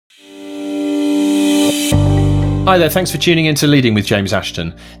Hi there, thanks for tuning in to Leading with James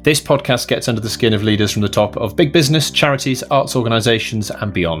Ashton. This podcast gets under the skin of leaders from the top of big business, charities, arts organisations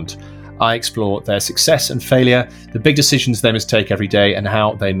and beyond. I explore their success and failure, the big decisions they must take every day and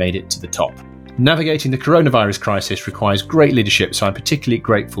how they made it to the top. Navigating the coronavirus crisis requires great leadership, so I'm particularly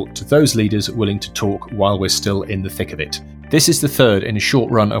grateful to those leaders willing to talk while we're still in the thick of it. This is the third in a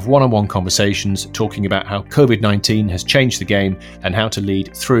short run of one-on-one conversations talking about how COVID-19 has changed the game and how to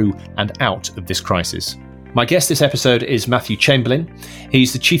lead through and out of this crisis. My guest this episode is Matthew Chamberlain.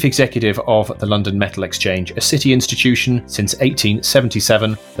 He's the Chief Executive of the London Metal Exchange, a city institution since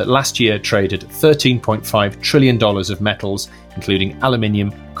 1877 that last year traded $13.5 trillion of metals, including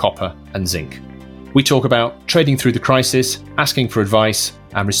aluminium, copper and zinc. We talk about trading through the crisis, asking for advice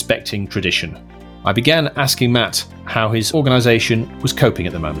and respecting tradition. I began asking Matt how his organisation was coping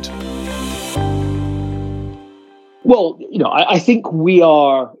at the moment. Well, I think we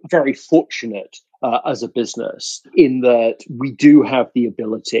are very fortunate as a business in that we do have the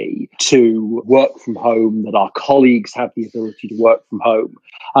ability to work from home, that our colleagues have the ability to work from home.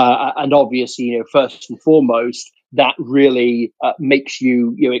 And obviously, first and foremost, that really makes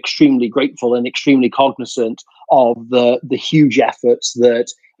you extremely grateful and extremely cognizant of the huge efforts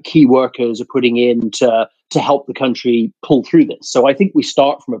that key workers are putting in to help the country pull through this. So I think we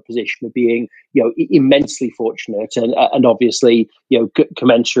start from a position of being, immensely fortunate and obviously,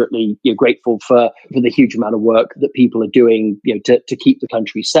 commensurately, grateful for the huge amount of work that people are doing, to keep the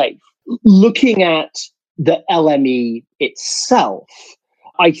country safe. Looking at the LME itself,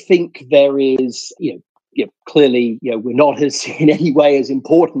 I think there is, clearly, we're not in any way as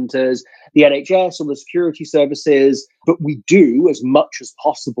important as the NHS or the security services, but we do, as much as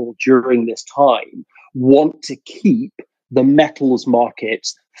possible during this time, want to keep the metals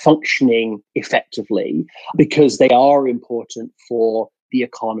markets functioning effectively because they are important for the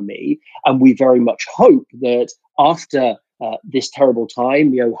economy. And we very much hope that after this terrible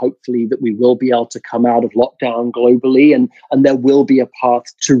time, hopefully that we will be able to come out of lockdown globally and there will be a path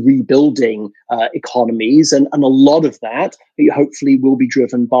to rebuilding economies. And a lot of that hopefully will be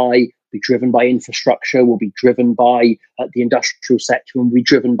driven by infrastructure, will be driven by the industrial sector, and will be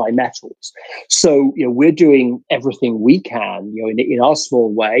driven by metals. So, we're doing everything we can, in our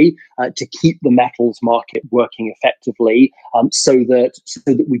small way, to keep the metals market working effectively, so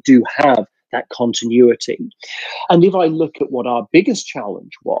that we do have that continuity. And if I look at what our biggest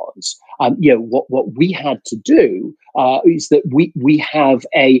challenge was, what we had to do is that we have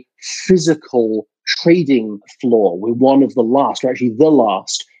a physical trading floor. We're one of the last, or actually the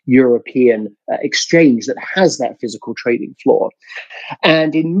last, European exchange that has that physical trading floor.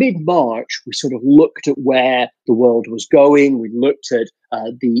 And in mid-March, we sort of looked at where the world was going. We looked at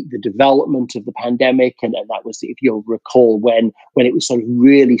the development of the pandemic, and that was, if you'll recall, when it was sort of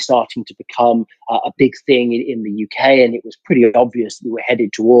really starting to become a big thing in the UK, and it was pretty obvious that we were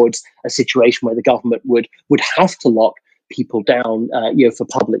headed towards a situation where the government would have to lock people down, for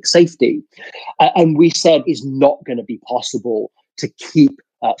public safety. And we said it's not going to be possible to keep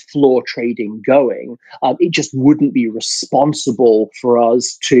floor trading going. It just wouldn't be responsible for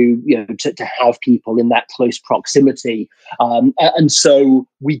us to have people in that close proximity. And so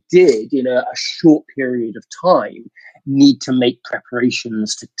we did, in a short period of time, need to make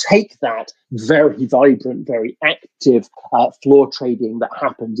preparations to take that very vibrant, very active floor trading that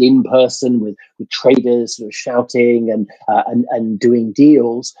happened in person with traders sort of shouting and doing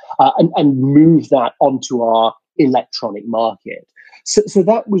deals and move that onto our electronic market. So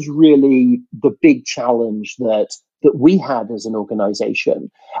that was really the big challenge that we had as an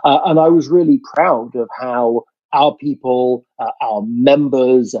organization. And I was really proud of how our people, our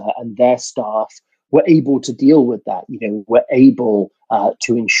members and their staff were able to deal with that. Were able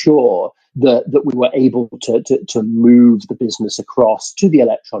to ensure that we were able to move the business across to the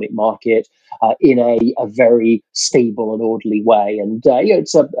electronic market in a very stable and orderly way. And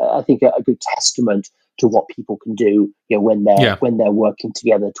it's I think a good testament to what people can do, when they're working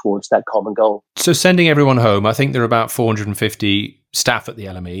together towards that common goal. So sending everyone home, I think there are about 450 staff at the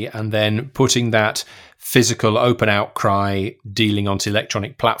LME, and then putting that physical open outcry dealing onto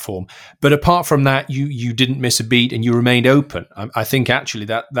electronic platform. But apart from that, you didn't miss a beat and you remained open. I think actually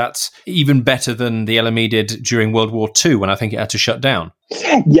that's even better than the LME did during World War II, when I think it had to shut down.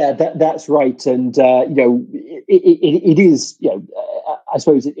 Yeah, that's right. And, it is, I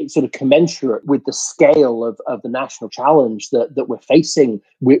suppose it's sort of commensurate with the scale of the national challenge that we're facing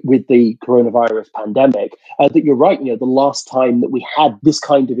with the coronavirus pandemic. That you're right, the last time that we had this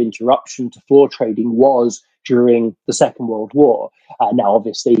kind of interruption to floor trading was during the Second World War. Now,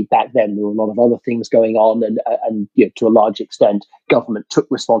 obviously, back then there were a lot of other things going on, and to a large extent, government took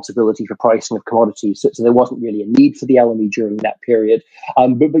responsibility for pricing of commodities, so there wasn't really a need for the LME during that period.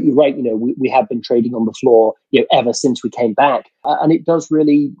 But you're right, we have been trading on the floor ever since we came back, and it does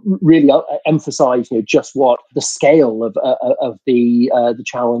really emphasize just what the scale of the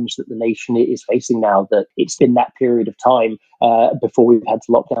challenge that the nation is facing now. That it's been that period of time before we've had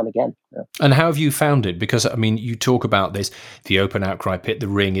to lock down again. Yeah. And how have you found it? Because, I mean, you talk about this, the open outcry pit, the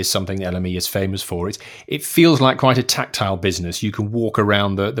ring is something the LME is famous for. It feels like quite a tactile business. You can walk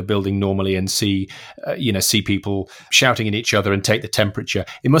around the building normally and see people shouting at each other and take the temperature.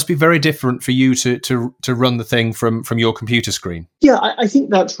 It must be very different for you to run the thing from your computer screen. Yeah, I think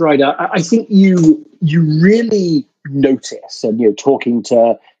that's right. I think you really notice, and talking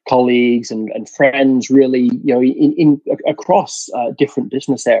to colleagues and friends, really, in across different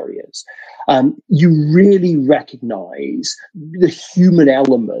business areas, you really recognize the human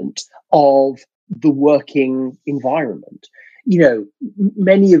element of the working environment.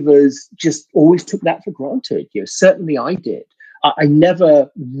 Many of us just always took that for granted. Certainly I did. I never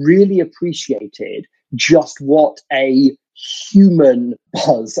really appreciated just what a human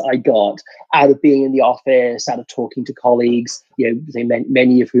buzz I got out of being in the office, out of talking to colleagues,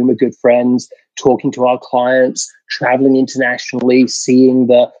 many of whom are good friends, talking to our clients, traveling internationally, seeing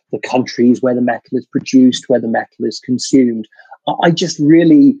the countries where the metal is produced, where the metal is consumed. I just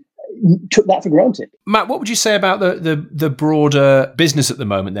really took that for granted. Matt, what would you say about the broader business at the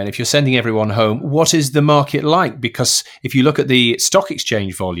moment then? If you're sending everyone home, what is the market like? Because if you look at the stock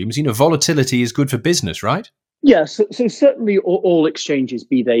exchange volumes, volatility is good for business, right? Yeah, so certainly all exchanges,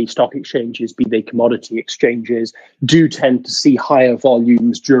 be they stock exchanges, be they commodity exchanges, do tend to see higher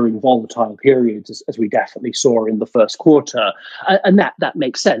volumes during volatile periods, as we definitely saw in the first quarter. And that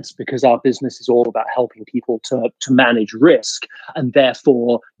makes sense, because our business is all about helping people to manage risk. And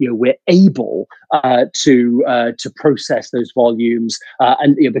therefore, we're able to process those volumes.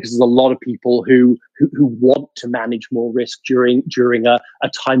 And because there's a lot of people who want to manage more risk during a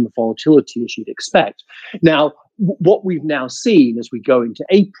time of volatility, as you'd expect. Now, what we've now seen as we go into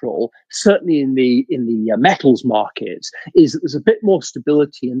April, certainly in the metals markets, is that there's a bit more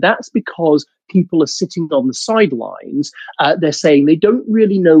stability, and that's because people are sitting on the sidelines. They're saying they don't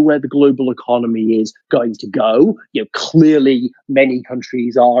really know where the global economy is going to go. Clearly, many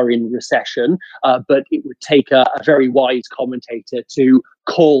countries are in recession, but it would take a very wise commentator to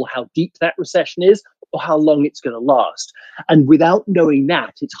call how deep that recession is, or how long it's going to last. And without knowing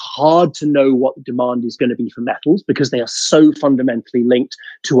that, it's hard to know what the demand is going to be for metals, because they are so fundamentally linked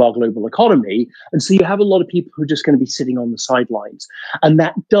to our global economy. And so you have a lot of people who are just going to be sitting on the sidelines. And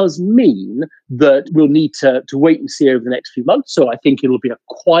that does mean that we'll need to wait and see over the next few months. So I think it'll be a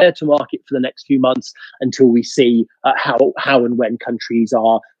quieter market for the next few months until we see how and when countries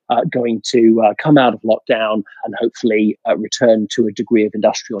are going to come out of lockdown and hopefully return to a degree of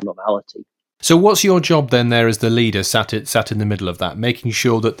industrial normality. So what's your job then there as the leader sat in the middle of that, making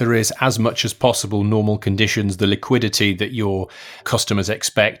sure that there is as much as possible normal conditions, the liquidity that your customers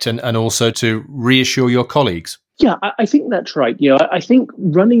expect, and also to reassure your colleagues? Yeah, I think that's right. I think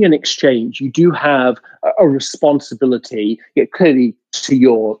running an exchange, you do have a responsibility, clearly to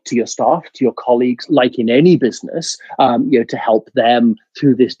your staff, to your colleagues, like in any business, to help them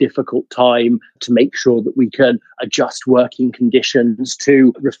through this difficult time, to make sure that we can adjust working conditions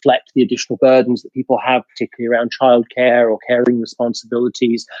to reflect the additional burdens that people have, particularly around childcare or caring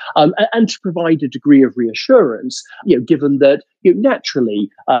responsibilities, and to provide a degree of reassurance, given that naturally,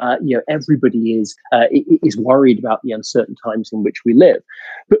 everybody is worried about the uncertain times in which we live.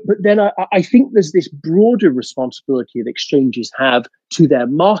 But then I think there's this broader responsibility that exchanges have to their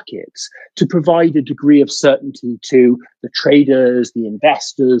markets to provide a degree of certainty to the traders, the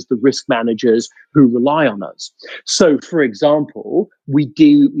investors, the risk managers who rely on us. So, for example,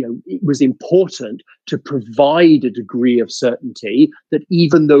 it was important to provide a degree of certainty that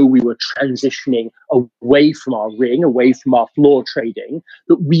even though we were transitioning away from our ring, away from our floor trading,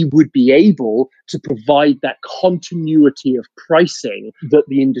 that we would be able to provide that continuity of pricing that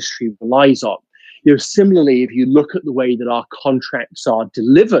the industry relies on. Similarly, if you look at the way that our contracts are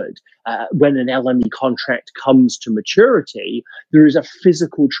delivered, when an LME contract comes to maturity, there is a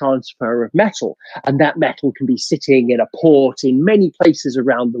physical transfer of metal, and that metal can be sitting in a port in many places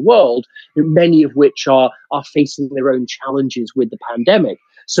around the world, many of which are facing their own challenges with the pandemic.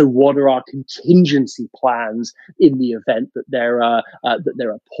 So what are our contingency plans in the event that there are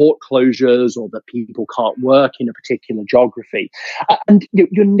port closures or that people can't work in a particular geography? And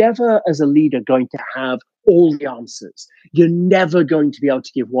you're never, as a leader, going to have all the answers. You're never going to be able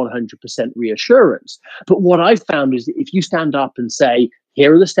to give 100% reassurance. But what I've found is that if you stand up and say,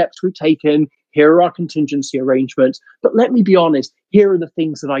 here are the steps we've taken, here are our contingency arrangements, but let me be honest, here are the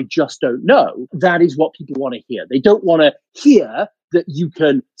things that I just don't know, that is what people want to hear. They don't want to hear that you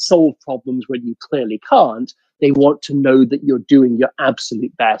can solve problems when you clearly can't. They want to know that you're doing your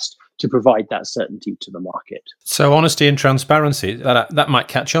absolute best to provide that certainty to the market. So honesty and transparency, that might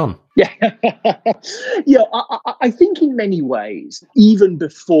catch on. Yeah, yeah. I think in many ways, even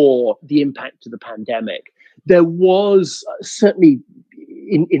before the impact of the pandemic, there was certainly,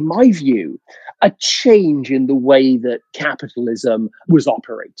 in my view, a change in the way that capitalism was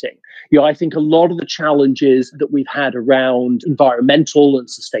operating. I think a lot of the challenges that we've had around environmental and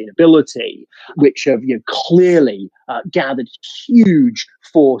sustainability, which have clearly gathered huge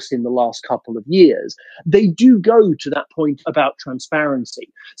force in the last couple of years, they do go to that point about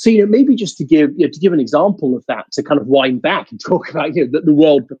transparency. So maybe just to give an example of that, to kind of wind back and talk about the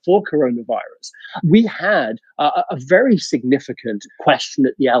world before coronavirus, we had a very significant question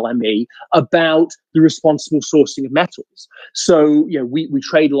at the LME about the responsible sourcing of metals. So we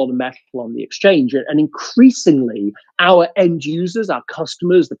trade a lot of metal on the exchange, and increasingly our end users, our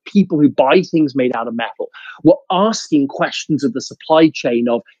customers, the people who buy things made out of metal, were asking questions of the supply chain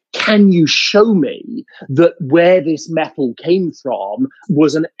of, can you show me that where this metal came from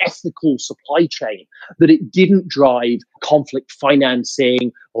was an ethical supply chain, that it didn't drive conflict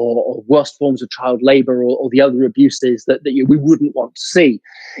financing or worse forms of child labor or the other abuses that we wouldn't want to see?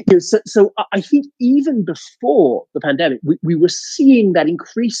 So I think even before the pandemic, we were seeing that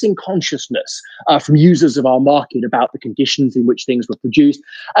increasing consciousness from users of our market about the conditions in which things were produced.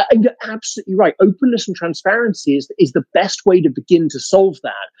 And you're absolutely right. Openness and transparency is the best way to begin to solve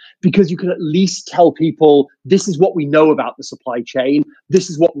that, because you can at least tell people, this is what we know about the supply chain, this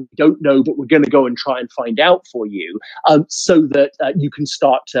is what we don't know, but we're going to go and try and find out for you, so that you can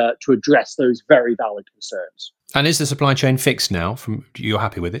start to address those very valid concerns. And is the supply chain fixed now? You're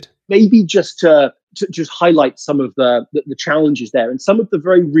happy with it? Maybe just to just highlight some of the challenges there and some of the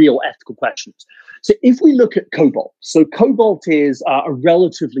very real ethical questions. So if we look at cobalt, so cobalt is a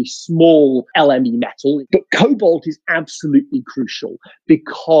relatively small LME metal, but cobalt is absolutely crucial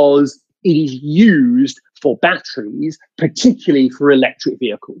because it is used for batteries, particularly for electric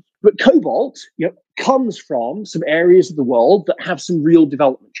vehicles. But cobalt, comes from some areas of the world that have some real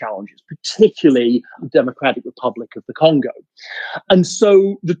development challenges, particularly the Democratic Republic of the Congo. And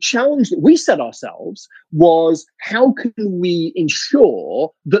so the challenge that we set ourselves was, how can we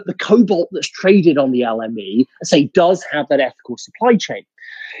ensure that the cobalt that's traded on the LME, say, does have that ethical supply chain?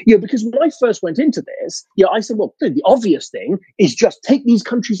 Because when I first went into this, I said, well, the obvious thing is just take these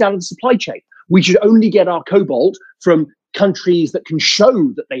countries out of the supply chain. We should only get our cobalt from countries that can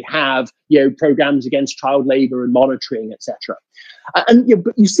show that they have, programs against child labor and monitoring, etc.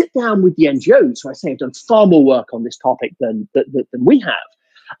 But you sit down with the NGOs, who I say have done far more work on this topic than we have,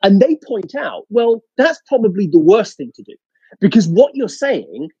 and they point out, well, that's probably the worst thing to do. Because what you're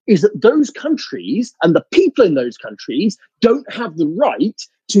saying is that those countries and the people in those countries don't have the right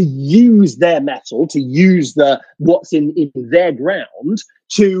to use their metal, to use what's in their ground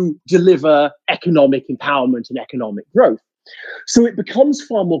to deliver economic empowerment and economic growth. So it becomes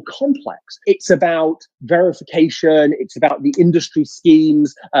far more complex. It's about verification. It's about the industry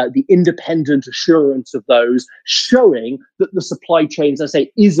schemes, the independent assurance of those, showing that the supply chain, as I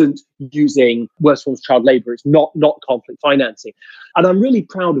say, isn't using worse forms of child labor. It's not conflict financing. And I'm really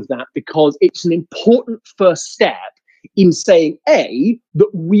proud of that, because it's an important first step in saying, A, that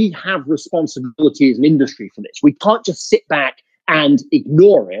we have responsibility as an industry for this. We can't just sit back and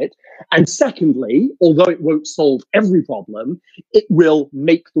ignore it. And secondly, although it won't solve every problem, it will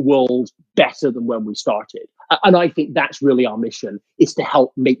make the world better than when we started. And I think that's really our mission, is to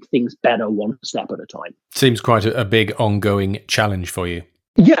help make things better one step at a time. Seems quite a big ongoing challenge for you.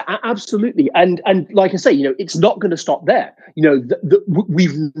 Yeah, absolutely. And like I say, it's not going to stop there.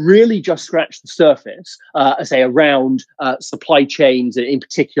 We've really just scratched the surface, I say, around supply chains, and in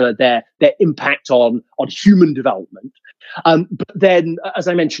particular their impact on human development. But then, as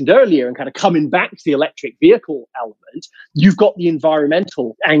I mentioned earlier, and kind of coming back to the electric vehicle element, you've got the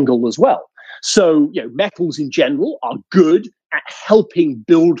environmental angle as well. So, metals in general are good at helping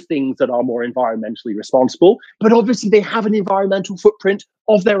build things that are more environmentally responsible. But obviously, they have an environmental footprint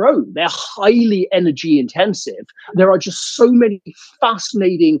of their own. They're highly energy intensive. There are just so many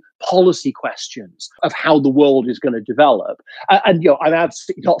fascinating policy questions of how the world is going to develop. And I'm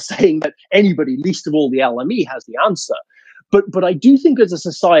absolutely not saying that anybody, least of all the LME, has the answer. But I do think as a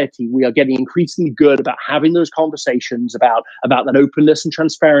society, we are getting increasingly good about having those conversations about that openness and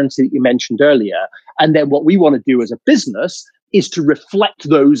transparency that you mentioned earlier. And then what we want to do as a business is to reflect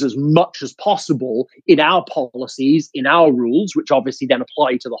those as much as possible in our policies, in our rules, which obviously then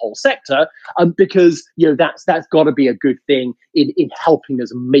apply to the whole sector, because that's got to be a good thing in helping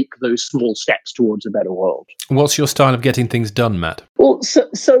us make those small steps towards a better world. What's your style of getting things done, Matt? Well,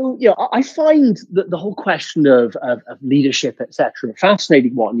 so I find that the whole question of leadership, etc., a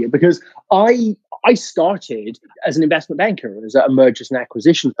fascinating one, because I started as an investment banker, as a mergers and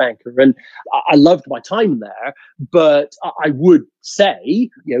acquisitions banker, and I loved my time there. But I would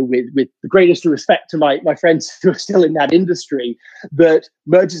say, with the greatest respect to my friends who are still in that industry, that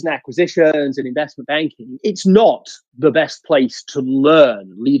mergers and acquisitions and investment banking, it's not the best place to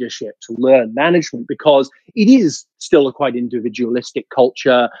learn leadership, to learn management, because it is still a quite individualistic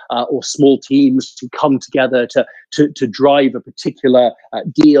culture, or small teams to come together to drive a particular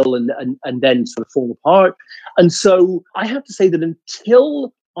deal and then sort of fall apart. And so I have to say that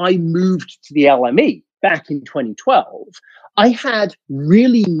until I moved to the LME back in 2012, I had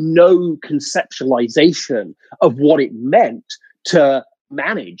really no conceptualization of what it meant to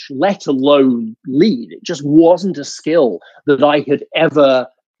manage, let alone lead. It just wasn't a skill that I had ever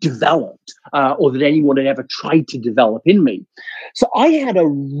developed, or that anyone had ever tried to develop in me. So I had a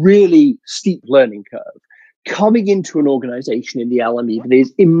really steep learning curve coming into an organization in the LME that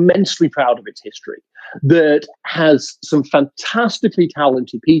is immensely proud of its history, that has some fantastically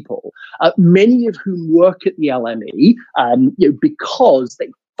talented people, many of whom work at the LME, because they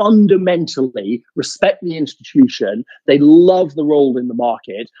fundamentally respect the institution, they love the role in the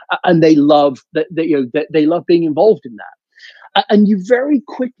market, and they love that they love being involved in that. And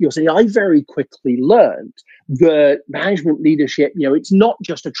I very quickly learned that management leadership, it's not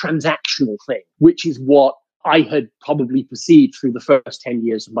just a transactional thing, which is what I had probably perceived through the first 10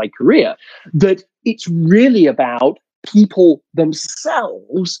 years of my career, that it's really about people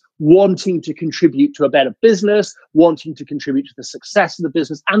themselves wanting to contribute to a better business, wanting to contribute to the success of the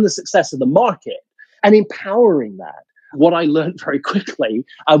business and the success of the market, and empowering that. What I learned very quickly,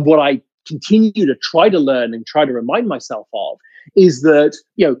 and what I continue to try to learn and try to remind myself of, is that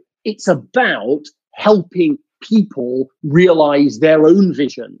it's about helping people realize their own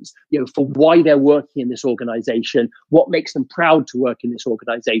visions, for why they're working in this organization, what makes them proud to work in this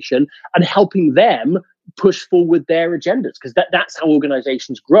organization, and helping them push forward their agendas. Because that's how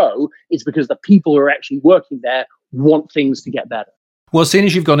organizations grow. It's because the people who are actually working there want things to get better. Well, seeing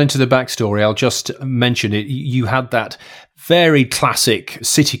as you've gone into the backstory, I'll just mention it. You had that very classic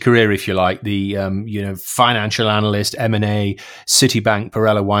Citi career, if you like, the financial analyst, M&A, Citibank,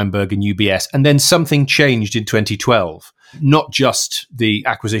 Perella Weinberg, and UBS, and then something changed in 2012. Not just the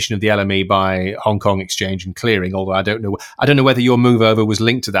acquisition of the LME by Hong Kong Exchange and Clearing, although I don't know whether your move over was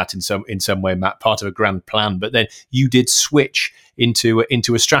linked to that in some way, Matt, part of a grand plan. But then you did switch into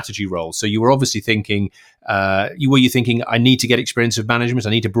a strategy role. So you were obviously thinking, were you thinking, I need to get experience of management, I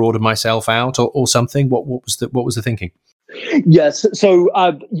need to broaden myself out, or something? What was the thinking? Yes. So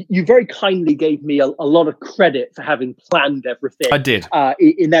you very kindly gave me a lot of credit for having planned everything. I did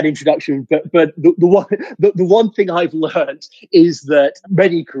in that introduction. But the one thing I've learned is that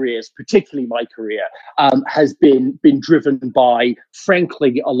many careers, particularly my career, has been driven by,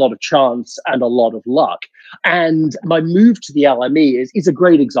 frankly, a lot of chance and a lot of luck. And my move to the LME is a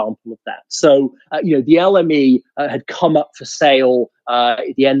great example of that. So the LME had come up for sale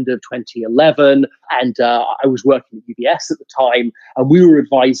at the end of 2011, and I was working at UBS at the time, and we were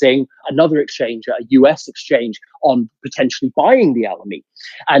advising another exchange, a US exchange, on potentially buying the LME.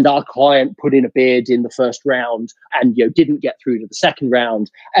 And our client put in a bid in the first round and didn't get through to the second round.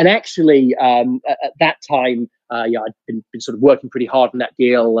 And actually, at that time, I'd been sort of working pretty hard on that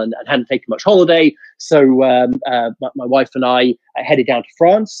deal and hadn't taken much holiday. So my wife and I headed down to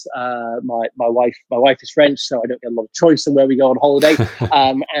France. My wife is French, so I don't get a lot of choice in where we go on holiday.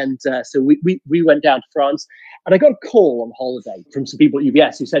 So we went down to France. And I got a call on holiday from some people at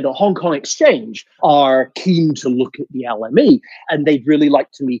UBS who said, Hong Kong Exchange are keen to look at the LME and they'd really like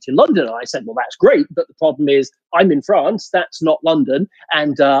to meet in London. And I said, well, that's great. But the problem is I'm in France. That's not London.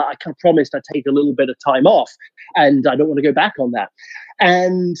 And I kind of promised I'd take a little bit of time off. And I don't want to go back on that.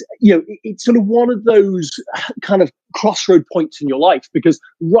 And, it's sort of one of those kind of crossroad points in your life, because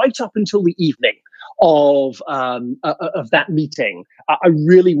right up until the evening of that meeting. I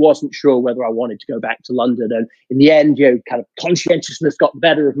really wasn't sure whether I wanted to go back to London, and in the end, kind of conscientiousness got the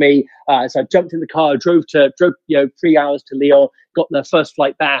better of me. So I jumped in the car, drove 3 hours to Lyon, got the first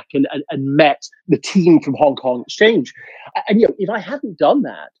flight back, and met the team from Hong Kong Exchange. And if I hadn't done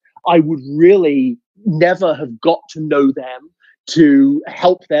that, I would really never have got to know them, to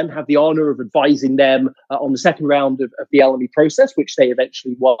help them, have the honor of advising them on the second round of the LME process, which they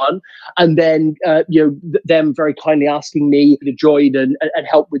eventually won. And then, them very kindly asking me to join and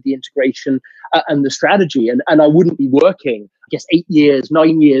help with the integration and the strategy. And I wouldn't be working, I guess,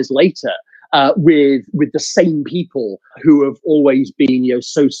 9 years later, with the same people who have always been,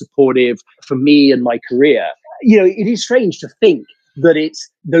 so supportive for me and my career. It is strange to think that it's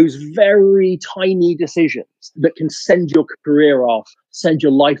those very tiny decisions that can send your career off, send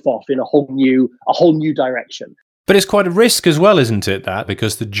your life off in a whole new direction. But it's quite a risk as well, isn't it, that?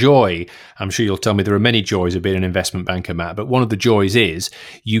 Because the joy, I'm sure you'll tell me there are many joys of being an investment banker, Matt, but one of the joys is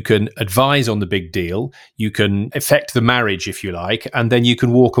you can advise on the big deal, you can effect the marriage, if you like, and then you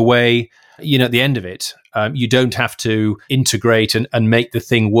can walk away, at the end of it. You don't have to integrate and make the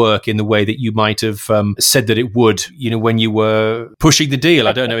thing work in the way that you might have said that it would, when you were pushing the deal.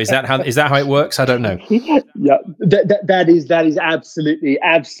 I don't know. Is that how it works? I don't know. Yeah, that is absolutely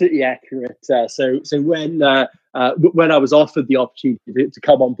accurate. So when I was offered the opportunity to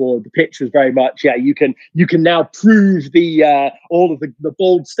come on board, the pitch was very much, you can now prove the all of the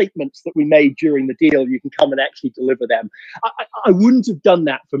bold statements that we made during the deal. You can come and actually deliver them. I wouldn't have done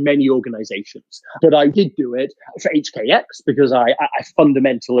that for many organizations, but I did do it for HKX because I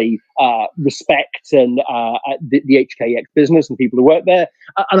fundamentally respect and the HKX business and people who work there,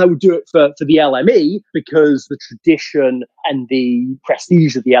 and I would do it for the LME because the tradition and the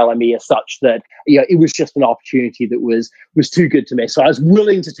prestige of the LME is such that it was just an opportunity that was too good to miss. So I was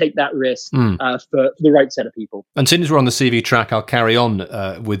willing to take that risk for the right set of people. And since we're on the CV track, I'll carry on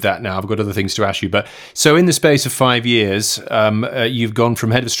with that now. I've got other things to ask you. But so in the space of 5 years, you've gone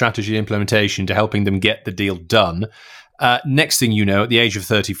from head of strategy and implementation to helping them get the deal done. Next thing you know, at the age of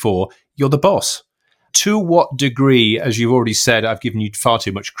 34, you're the boss. To what degree, as you've already said, I've given you far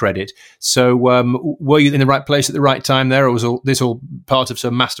too much credit. So were you in the right place at the right time there, or was this all part of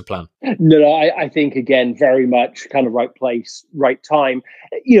some master plan? No, I think, again, very much kind of right place, right time.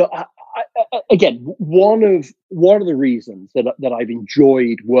 Again, one of the reasons that I've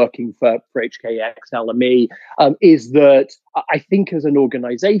enjoyed working for HKX LME is that I think as an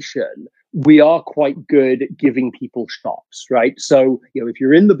organization, we are quite good at giving people shots, right? So, if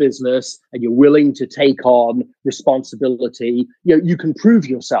you're in the business and you're willing to take on responsibility, you can prove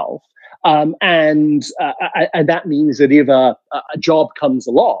yourself. And that means that if a job comes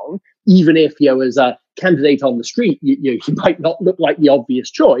along, even if as a candidate on the street, you might not look like the obvious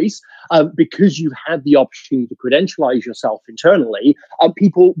choice, because you've had the opportunity to credentialize yourself internally,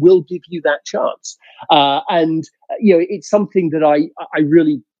 people will give you that chance. And it's something that I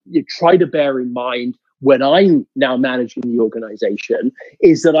really try to bear in mind when I'm now managing the organization,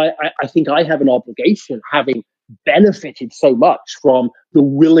 is that I think I have an obligation, having benefited so much from the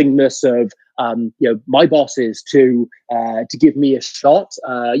willingness of my bosses to give me a shot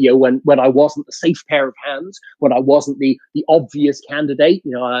when I wasn't the safe pair of hands, when I wasn't the obvious candidate.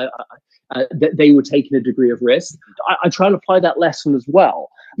 They were taking a degree of risk. I try and apply that lesson as well,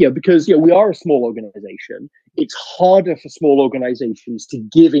 because we are a small organization. It's harder for small organizations to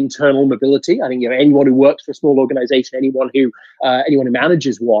give internal mobility. I think anyone who works for a small organization, anyone who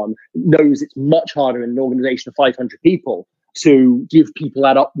manages one, knows it's much harder in an organization of 500 people to give people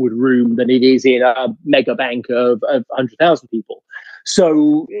that upward room than it is in a mega bank of 100,000 people.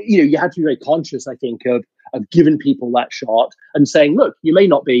 So, you have to be very conscious, I think, of giving people that shot and saying, look, you may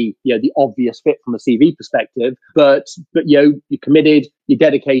not be, the obvious fit from a CV perspective, but you're committed, you're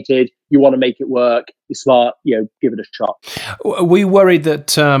dedicated, you want to make it work, you're smart, give it a shot. We worried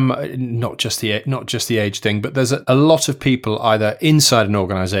that not just the age thing, but there's a lot of people either inside an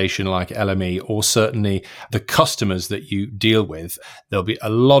organization like LME or certainly the customers that you deal with. There'll be a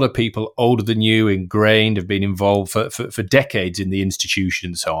lot of people older than you, ingrained, have been involved for decades in the institution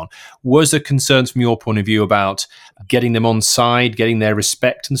and so on. Was there concerns from your point of view about getting them on side, getting their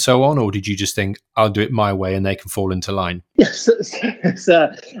respect and so on? Or did you just think, I'll do it my way and they can fall into line? Yes, that's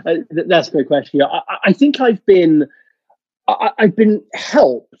a great question. I think I've been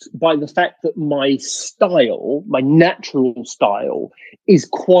helped by the fact that my style, my natural style, is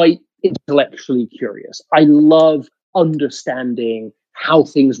quite intellectually curious. I love understanding how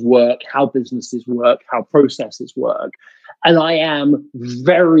things work, how businesses work, how processes work. And I am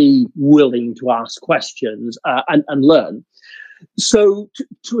very willing to ask questions and learn. So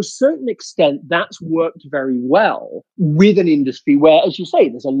to a certain extent, that's worked very well with an industry where, as you say,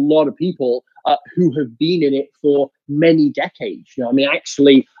 there's a lot of people who have been in it for many decades. I mean,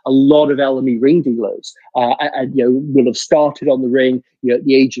 actually, a lot of LME ring dealers, will have started on the ring, at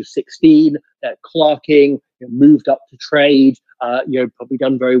the age of 16, clerking, moved up to trade, probably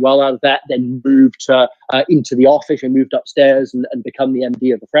done very well out of that, then moved into the office and moved upstairs and become the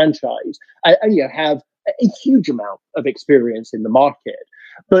MD of the franchise, and have a huge amount of experience in the market.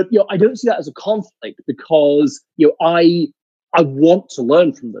 But I don't see that as a conflict, because I want to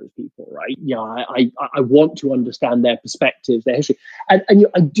learn from those people, right? I want to understand their perspectives, their history, and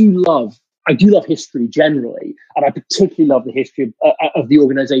I do love history generally, and I particularly love the history of the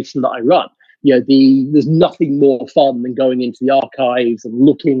organization that I run. There's nothing more fun than going into the archives and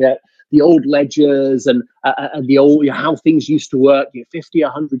looking at the old ledgers and the old, how things used to work 50,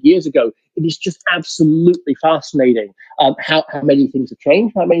 100 years ago. It is just absolutely fascinating how many things have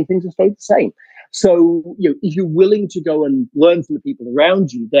changed, how many things have stayed the same. So, if you're willing to go and learn from the people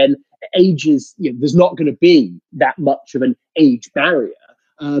around you, then ages, there's not going to be that much of an age barrier.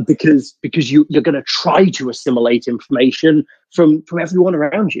 Because you're going to try to assimilate information from everyone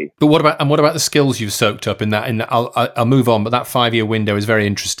around you. But what about the skills you've soaked up in that? I'll move on. But that 5-year window is very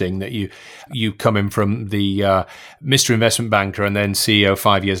interesting. That you come in from the Mr. Investment Banker and then CEO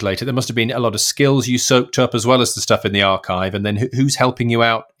 5 years later. There must have been a lot of skills you soaked up, as well as the stuff in the archive. And then who's helping you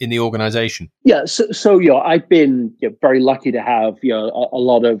out in the organisation? Yeah, so I've been very lucky to have a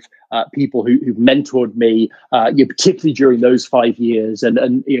lot of people who've mentored me, particularly during those 5 years,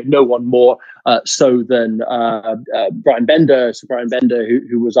 and no one more so than Brian Bender. So Brian Bender,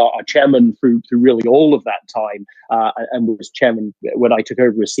 who was our chairman through really all of that time, and was chairman when I took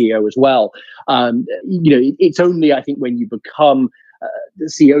over as CEO as well. It's only, I think, when you become the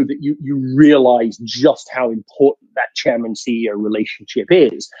CEO that you realize just how important that chairman CEO relationship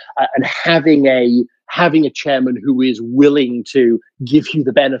is, and having a chairman who is willing to give you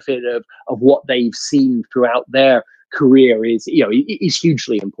the benefit of what they've seen throughout their career is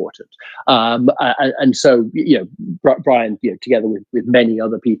hugely important. And so Brian, together with many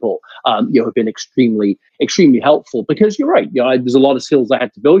other people, have been extremely helpful, because you're right. There's a lot of skills I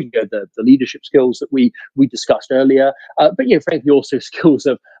had to build. The leadership skills that we discussed earlier, but frankly also skills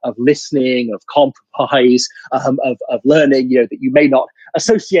of listening, of compromise, of learning. That you may not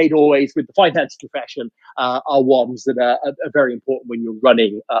associate always with the finance profession, are ones that are very important when you're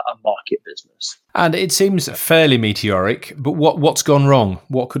running a market business. And it seems fairly meteoric, but what's gone wrong?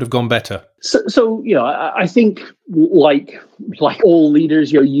 What could have gone better? So I think, like all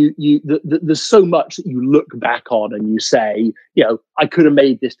leaders, there's so much that you look back on and you say, I could have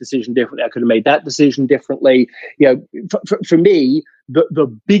made this decision differently. I could have made that decision differently. For me,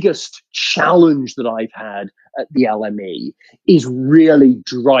 the biggest challenge that I've had at the LME is really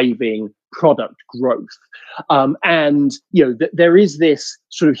driving product growth. And there is this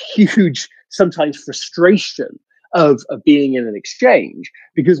sort of huge, sometimes frustration of being in an exchange,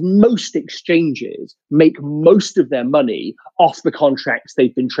 because most exchanges make most of their money off the contracts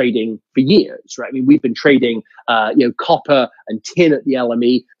they've been trading for years, right? I mean, we've been trading, copper and tin at the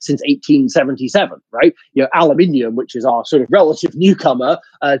LME since 1877, right? Aluminium, which is our sort of relative newcomer,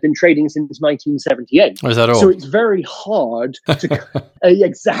 has been trading since 1978. Is that all? So it's very hard to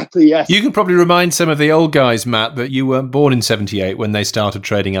exactly. Yes. You can probably remind some of the old guys, Matt, that you weren't born in 78 when they started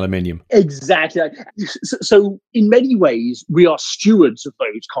trading aluminium. Exactly. So in many ways, we are stewards of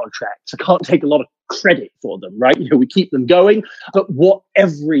those contracts. I can't take a lot of credit for them, right? We keep them going. But what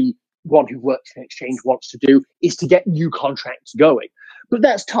everyone who works in exchange wants to do is to get new contracts going. But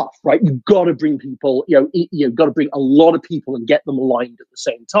that's tough, right? You've got to bring people, you've got to bring a lot of people and get them aligned at the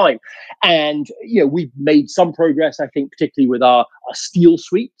same time. And, we've made some progress, I think, particularly with our steel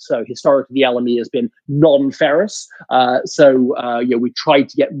suite. So historically, the LME has been non-ferrous. We tried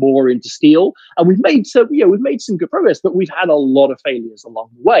to get more into steel, and we've made some good progress, but we've had a lot of failures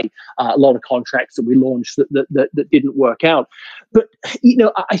along the way. A lot of contracts that we launched that didn't work out. But,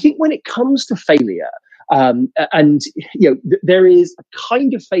 I think when it comes to failure, there is a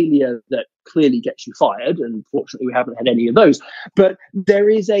kind of failure that clearly gets you fired, and fortunately we haven't had any of those. But there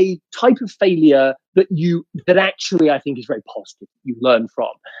is a type of failure that actually I think is very positive. You learn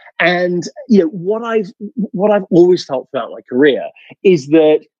from, and what I've always felt throughout my career is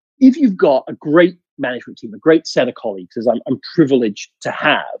that if you've got a great management team, a great set of colleagues, as I'm privileged to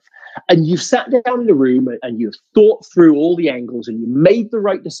have, and you've sat down in a room and you've thought through all the angles and you made the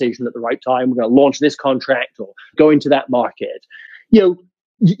right decision at the right time, we're going to launch this contract or go into that market,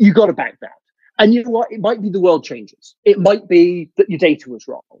 you got to back that. And you know what? It might be the world changes. It might be that your data was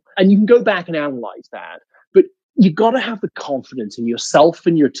wrong. And you can go back and analyze that. But you've got to have the confidence in yourself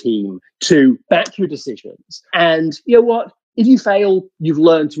and your team to back your decisions. And you know what? If you fail, you've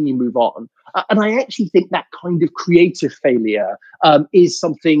learned and you move on. And I actually think that kind of creative failure is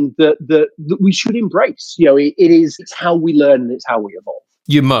something that we should embrace. You know, it's how we learn and it's how we evolve.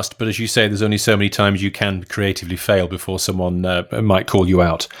 You must, but as you say, there's only so many times you can creatively fail before someone might call you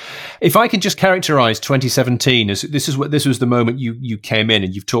out. If I can just characterize 2017 as this was the moment you came in,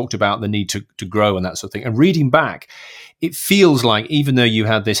 and you've talked about the need to grow and that sort of thing. And reading back, it feels like even though you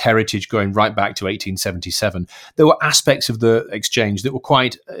had this heritage going right back to 1877, there were aspects of the exchange that were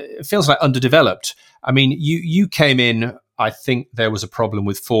quite, it feels like, underdeveloped. I mean, you came in, I think there was a problem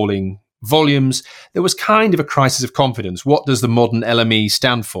with falling volumes. There was kind of a crisis of confidence. What does the modern LME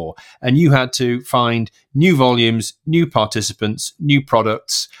stand for? And you had to find new volumes, new participants, new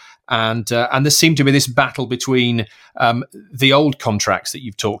products. And there seemed to be this battle between the old contracts that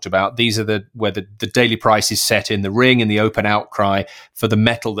you've talked about. These are where the daily price is set in the ring and the open outcry for the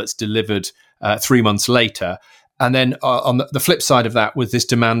metal that's delivered 3 months later. And then on the flip side of that was this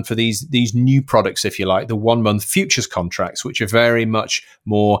demand for these new products, if you like, the 1 month futures contracts, which are very much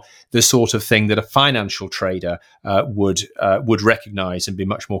more the sort of thing that a financial trader would recognize and be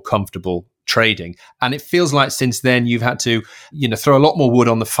much more comfortable trading. And it feels like since then you've had to, throw a lot more wood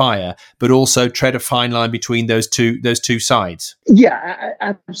on the fire, but also tread a fine line between those two sides. Yeah,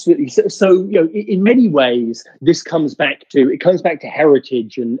 absolutely. So in many ways, this comes back to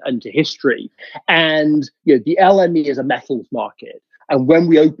heritage and to history. And the LME is a metals market. And when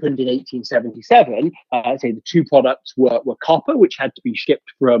we opened in 1877, say the two products were copper, which had to be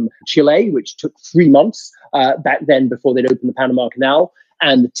shipped from Chile, which took 3 months back then before they'd opened the Panama Canal.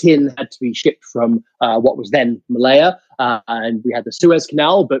 And the tin had to be shipped from what was then Malaya. And we had the Suez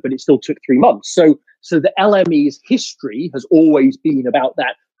Canal, but it still took 3 months. So the LME's history has always been about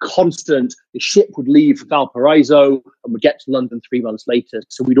that constant, the ship would leave Valparaiso and would get to London 3 months later.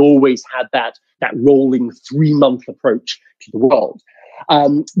 So we'd always had that rolling 3 month approach to the world.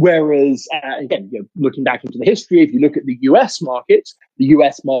 Whereas, again, looking back into the history, if you look at the US markets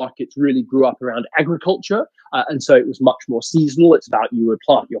really grew up around agriculture. And so it was much more seasonal. It's about you would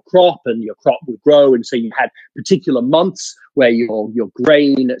plant your crop and your crop would grow. And so you had particular months where your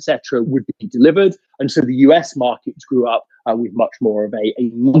grain, etc., would be delivered. And so the US markets grew up with much more of a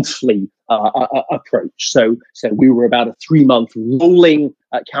monthly approach. So we were about a 3 month rolling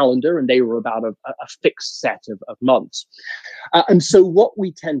calendar, and they were about a fixed set of months. And so what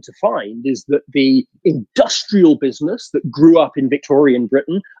we tend to find is that the industrial business that grew up in Victorian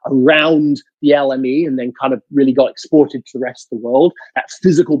Britain around the LME and then kind of really got exported to the rest of the world, that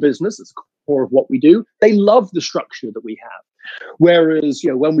physical business, that's the core of what we do, they love the structure that we have. Whereas,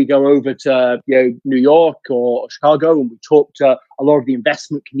 when we go over to New York or Chicago and we talk to a lot of the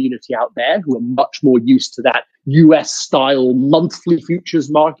investment community out there who are much more used to that US style monthly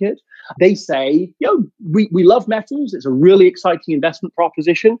futures market, they say, we love metals. It's a really exciting investment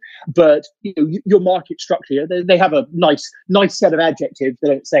proposition, but your market structure, they have a nice set of adjectives. They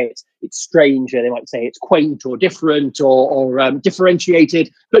don't say it's strange, or they might say it's quaint or different or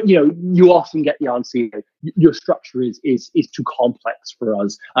differentiated. But you often get the answer: your structure is too complex for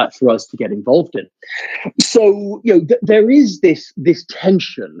us to get involved in. So there is this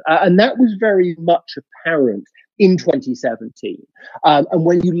tension, and that was very much apparent in 2017. And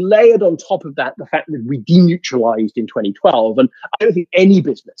when you layered on top of that the fact that we demutualized in 2012, and I don't think any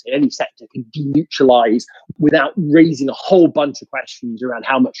business in any sector can demutualize without raising a whole bunch of questions around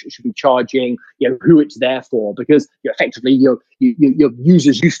how much it should be charging, who it's there for, because effectively your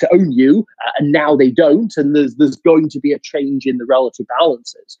users used to own you, and now they don't, and there's going to be a change in the relative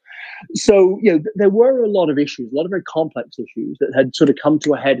balances. So there were a lot of issues, a lot of very complex issues that had sort of come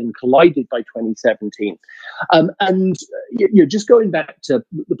to a head and collided by 2017. And just going back to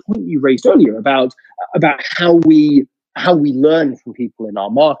the point you raised earlier about how we learn from people in our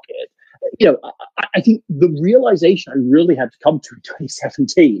market, I think the realization I really had to come to in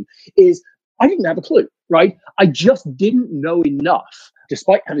 2017 is I didn't have a clue, right? I just didn't know enough,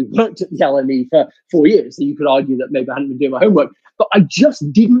 despite having worked at the LME for 4 years. So you could argue that maybe I hadn't been doing my homework, but I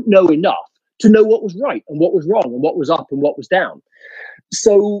just didn't know enough to know what was right and what was wrong and what was up and what was down.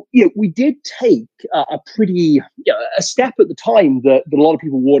 So, we did take a step at the time that a lot of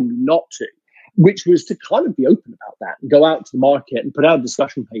people warned me not to, which was to kind of be open about that and go out to the market and put out a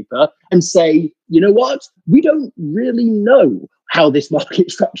discussion paper and say, you know what, we don't really know how this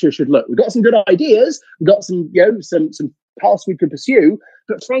market structure should look. We've got some good ideas, we've got some paths we could pursue,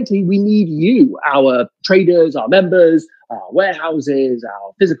 but frankly, we need you, our traders, our members, our warehouses,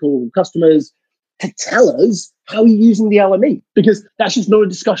 our physical customers, to tell us how you're using the LME, because that's just not a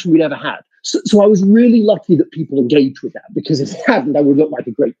discussion we'd ever had. So I was really lucky that people engaged with that, because if they hadn't, I would look like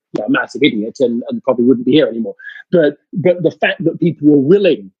a great, massive idiot and probably wouldn't be here anymore. But the fact that people were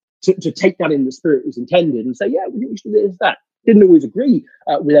willing to take that in the spirit it was intended and say, yeah, we think we should do this, that. Didn't always agree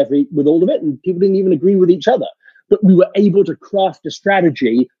with all of it, and people didn't even agree with each other. But we were able to craft a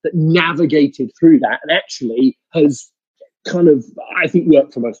strategy that navigated through that and actually has kind of, I think,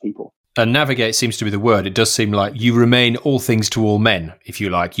 worked for most people. And navigate seems to be the word. It does seem like you remain all things to all men, if you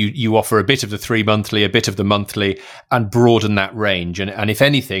like. You offer a bit of the 3 monthly, a bit of the monthly, and broaden that range. And if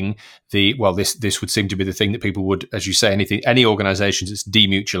anything, this would seem to be the thing that people would, as you say, any organisations that's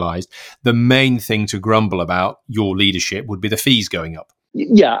demutualised, the main thing to grumble about your leadership would be the fees going up.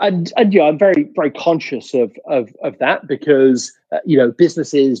 Yeah, and I'm very, very conscious of that, because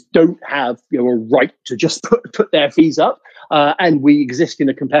businesses don't have a right to just put their fees up, and we exist in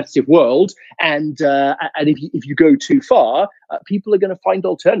a competitive world, and if you go too far, people are going to find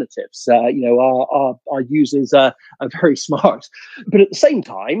alternatives. Our users are very smart, but at the same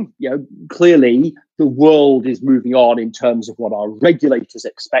time, clearly the world is moving on in terms of what our regulators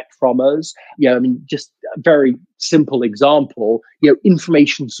expect from us. Just a very simple example,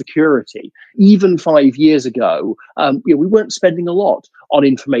 information security. Even 5 years ago, we weren't spending a lot on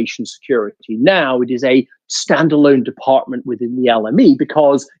information security. Now it is a standalone department within the LME,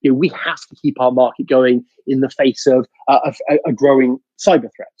 because we have to keep our market going in the face of a growing cyber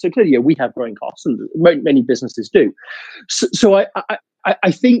threat. So clearly, we have growing costs, and many businesses do. So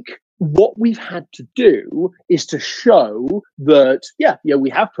I think what we've had to do is to show that, we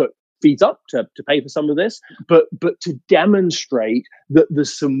have put fees up to pay for some of this, but to demonstrate that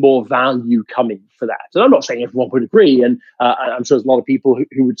there's some more value coming for that. And I'm not saying everyone would agree, and I'm sure there's a lot of people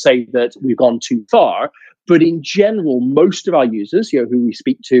who would say that we've gone too far. But in general, most of our users, who we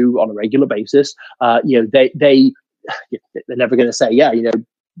speak to on a regular basis, they're never going to say,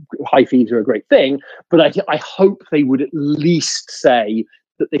 high fees are a great thing. But I hope they would at least say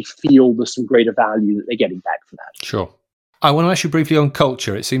that they feel there's some greater value that they're getting back for that. Sure. I want to ask you briefly on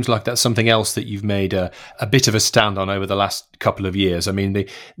culture. It seems like that's something else that you've made a bit of a stand on over the last couple of years. I mean,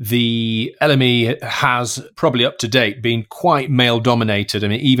 the LME has, probably up to date, been quite male dominated. I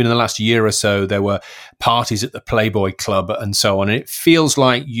mean, even in the last year or so, there were parties at the Playboy Club and so on. And it feels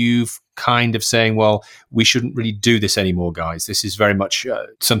like you've kind of saying, well, we shouldn't really do this anymore, guys. This is very much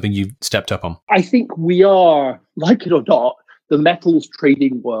something you've stepped up on. I think we are, like it or not, the metals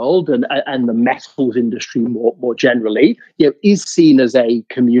trading world and the metals industry more generally, is seen as a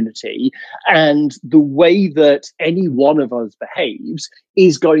community, and the way that any one of us behaves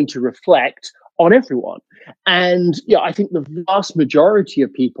is going to reflect on everyone. And I think the vast majority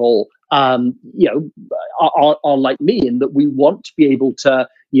of people, are like me, in that we want to be able to,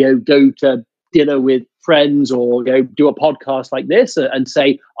 go to dinner with friends or do a podcast like this and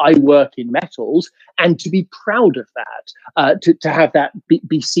say, I work in metals, and to be proud of that, to have that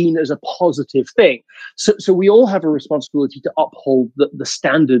be seen as a positive thing. So we all have a responsibility to uphold the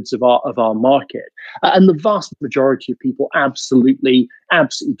standards of our market. And the vast majority of people absolutely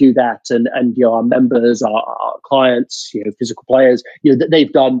do that. And our members, our clients, physical players, that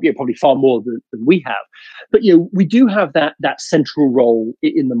they've done probably far more than we have. But we do have that central role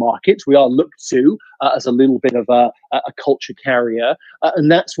in the markets. We are looked to as a little bit of a culture carrier,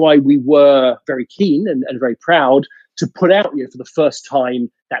 and that's why we were very keen and very proud to put out, for the first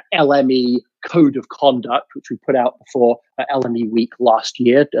time, that LME code of conduct, which we put out before LME Week last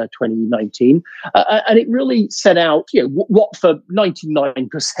year, 2019. And it really set out, what for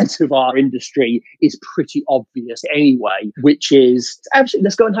 99% of our industry is pretty obvious anyway, which is absolutely,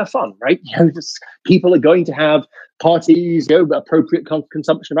 let's go and have fun, right? People are going to have parties, appropriate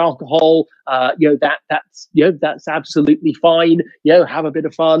consumption of alcohol, that's absolutely fine. Have a bit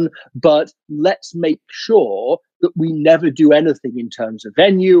of fun, but let's make sure that we never do anything in terms of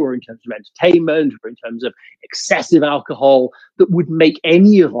venue or in terms of entertainment or in terms of excessive alcohol that would make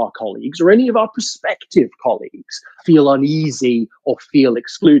any of our colleagues or any of our prospective colleagues feel uneasy or feel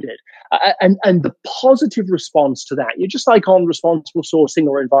excluded. And the positive response to that, just like on responsible sourcing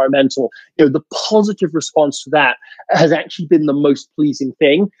or environmental, the positive response to that has actually been the most pleasing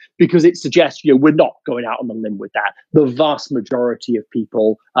thing, because it suggests, we're not going out on a limb with that. The vast majority of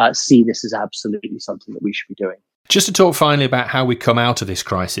people see this as absolutely something that we should be doing. Just to talk finally about how we come out of this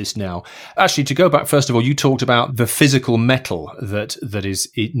crisis now. Actually, to go back, first of all, you talked about the physical metal that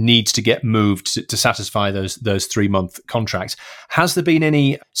it needs to get moved to satisfy those 3-month contracts. Has there been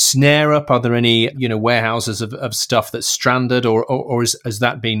any snare up? Are there any warehouses of stuff that's stranded, or has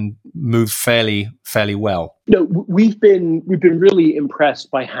that been moved fairly well? No, we've been really impressed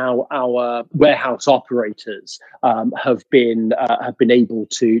by how our warehouse operators have been able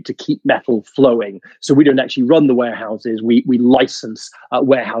to keep metal flowing. So we don't actually run the warehouses. We license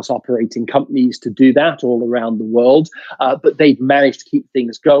warehouse operating companies to do that all around the world. But they've managed to keep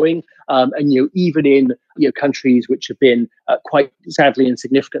things going. And even in countries which have been quite sadly and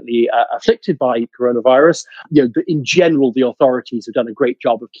significantly afflicted by coronavirus, in general the authorities have done a great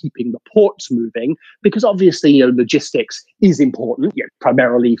job of keeping the ports moving, because obviously logistics is important,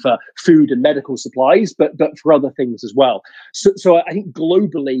 primarily for food and medical supplies, but for other things as well. So I think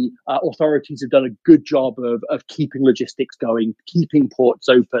globally authorities have done a good job of keeping logistics going, keeping ports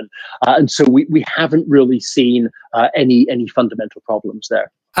open, and so we haven't really seen any fundamental problems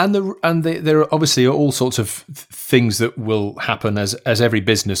there. And there are obviously all sorts of things that will happen as every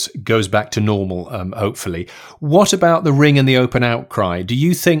business goes back to normal, hopefully. What about the ring and the open outcry? Do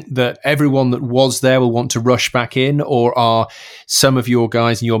you think that everyone that was there will want to rush back in, or are some of your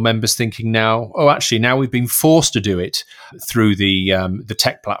guys and your members thinking now, now we've been forced to do it through the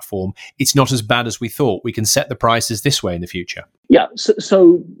tech platform, it's not as bad as we thought, we can set the prices this way in the future? Yeah,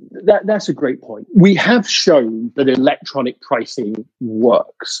 so that's a great point. We have shown that electronic pricing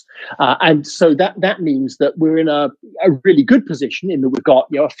works. And so that means that we're in a really good position in that we've got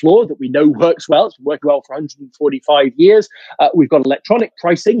a floor that we know works well. It's been working well for 145 years. We've got electronic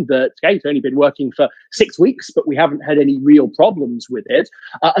pricing that, it's only been working for 6 weeks, but we haven't had any real problems with it.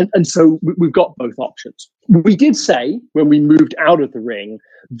 And so we've got both options. We did say when we moved out of the ring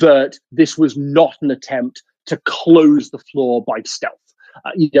that this was not an attempt to close the floor by stealth.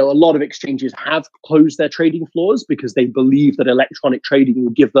 A lot of exchanges have closed their trading floors because they believe that electronic trading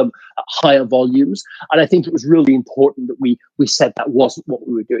will give them higher volumes. And I think it was really important that we said that wasn't what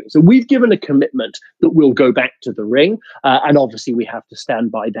we were doing. So we've given a commitment that we'll go back to the ring. And obviously we have to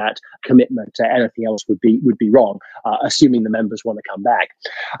stand by that commitment. Anything else would be wrong, assuming the members want to come back.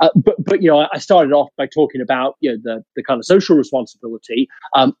 But I started off by talking about the kind of social responsibility.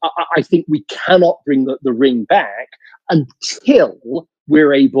 I think we cannot bring the ring back until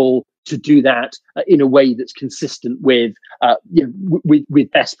we're able to do that in a way that's consistent with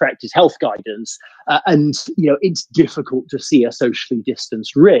best practice health guidance. And it's difficult to see a socially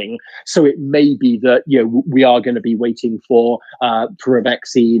distanced ring. So it may be that we are going to be waiting for a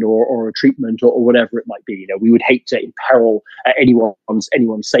vaccine or a treatment or whatever it might be. We would hate to imperil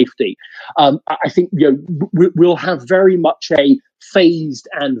anyone's safety. I think we'll have very much a phased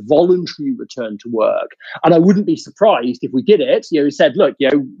and voluntary return to work. And I wouldn't be surprised if we did it, said, look,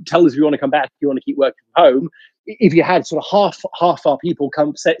 tell us if you want to come back, if you want to keep working from home. If you had sort of half our people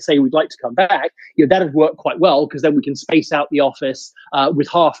come say we'd like to come back, that'd work quite well, because then we can space out the office with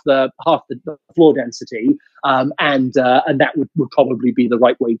half the floor density, and that would probably be the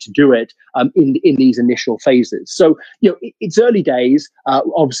right way to do it in these initial phases. So it's early days.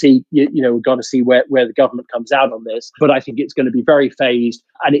 Obviously, we've got to see where the government comes out on this, but I think it's going to be very phased,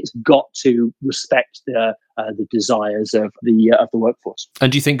 and it's got to respect the desires of the workforce.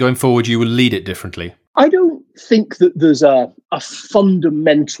 And do you think going forward you will lead it differently? I don't think that there's a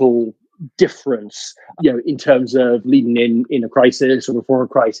fundamental difference, in terms of leading in a crisis or before a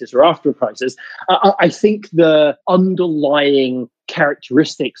crisis or after a crisis. I think the underlying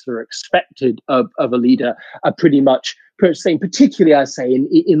characteristics that are expected of a leader are pretty much the same, particularly, I say,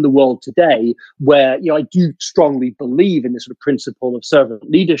 in the world today, where I do strongly believe in this sort of principle of servant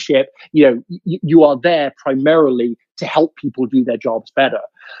leadership. You are there primarily to help people do their jobs better.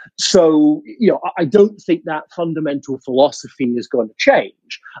 So, I don't think that fundamental philosophy is going to change.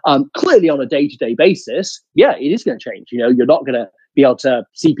 Clearly, on a day-to-day basis, it is going to change. You're not going to be able to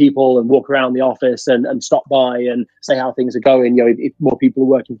see people and walk around the office and stop by and say how things are going. If more people are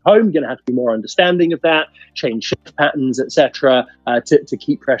working from home, you're going to have to be more understanding of that, change shift patterns, etc., to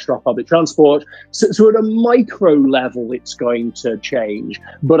keep pressure off public transport. So at a micro level, it's going to change.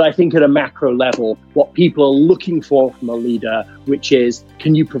 But I think at a macro level, what people are looking for from a leader, which is,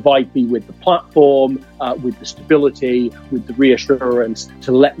 can you provide me with the platform, with the stability, with the reassurance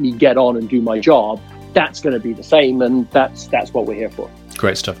to let me get on and do my job? That's going to be the same, and that's what we're here for.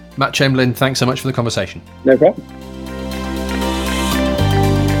 Great stuff. Matt Chamberlain, thanks so much for the conversation. No problem.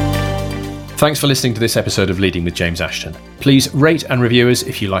 Thanks for listening to this episode of Leading with James Ashton. Please rate and review us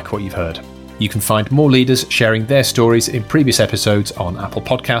if you like what you've heard. You can find more leaders sharing their stories in previous episodes on Apple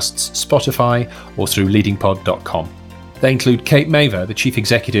Podcasts, Spotify, or through leadingpod.com. They include Kate Maver, the Chief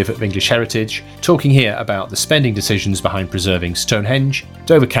Executive of English Heritage, talking here about the spending decisions behind preserving Stonehenge,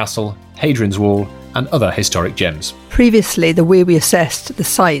 Dover Castle, Hadrian's Wall, and other historic gems. Previously, the way we assessed the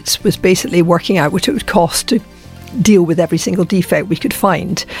sites was basically working out what it would cost to deal with every single defect we could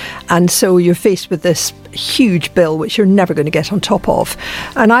find. And so you're faced with this huge bill which you're never going to get on top of.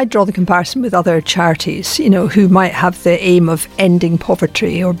 And I draw the comparison with other charities, who might have the aim of ending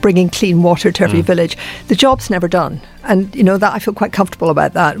poverty or bringing clean water to every village. The job's never done. And, that I feel quite comfortable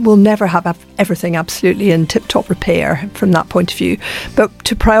about that. We'll never have everything absolutely in tip-top repair from that point of view. But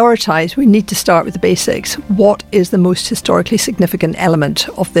to prioritise, we need to start with the basics. What is the most historically significant element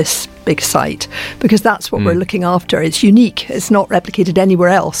of this big site? Because that's what we're looking after. It's unique. It's not replicated anywhere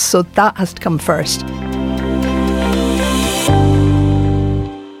else. So that has to come first.